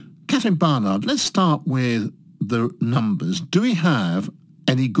Catherine Barnard, let's start with the numbers. Do we have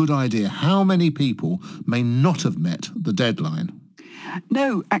any good idea how many people may not have met the deadline?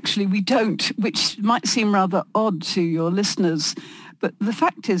 No, actually we don't, which might seem rather odd to your listeners. But the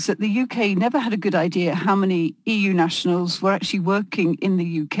fact is that the UK never had a good idea how many EU nationals were actually working in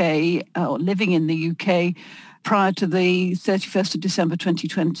the UK or living in the UK prior to the 31st of December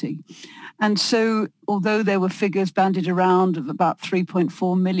 2020. And so although there were figures bandied around of about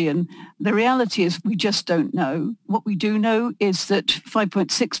 3.4 million, the reality is we just don't know. What we do know is that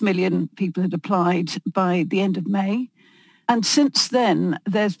 5.6 million people had applied by the end of May. And since then,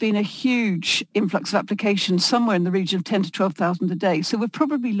 there's been a huge influx of applications, somewhere in the region of 10 to 12,000 a day. So we're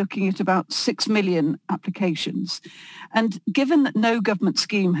probably looking at about 6 million applications. And given that no government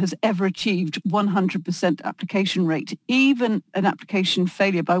scheme has ever achieved 100% application rate, even an application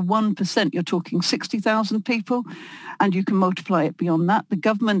failure by 1%, you're talking 60,000 people, and you can multiply it beyond that. The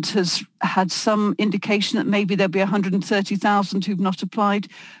government has had some indication that maybe there'll be 130,000 who've not applied.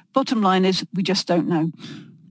 Bottom line is we just don't know.